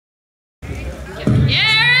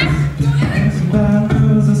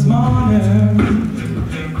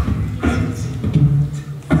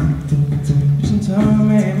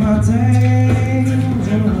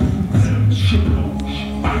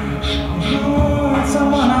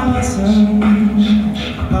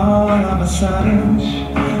sudden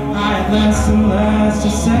I had less and less to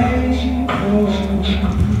say. Oh,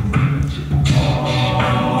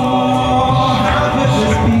 how could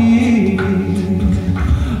this be?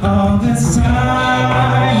 All this time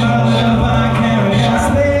I live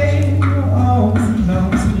vicariously. Oh, no,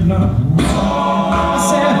 no. I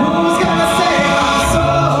said, who's gonna save my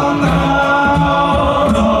soul now?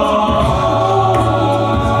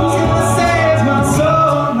 Who's gonna save my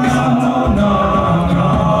soul now? No.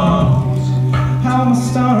 How will my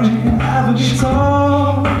story ever be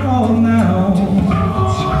told now?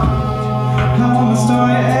 How will my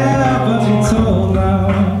story ever be told now?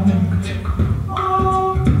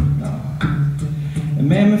 It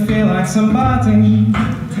made me feel like somebody,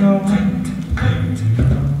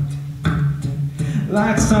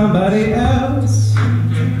 like somebody else.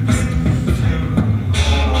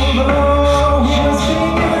 Although he was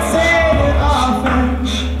being said often,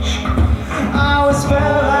 I always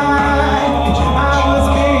felt like I was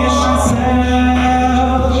being myself.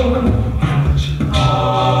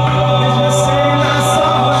 It's just saying I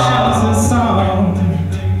saw what else's song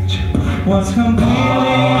was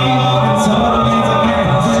completely and totally different.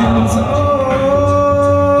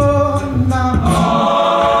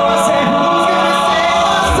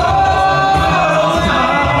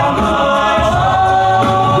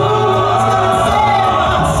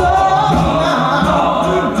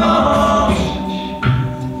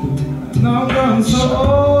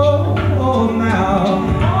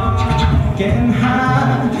 Getting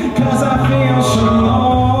high, cause I feel so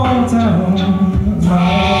low down.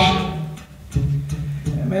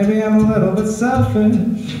 And maybe I'm a little bit selfish.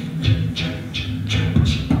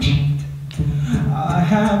 All I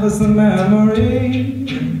have is the memory.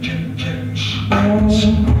 Oh,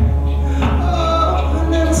 I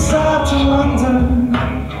never stop to wonder,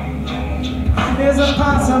 is it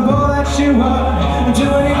possible that you were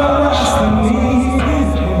doing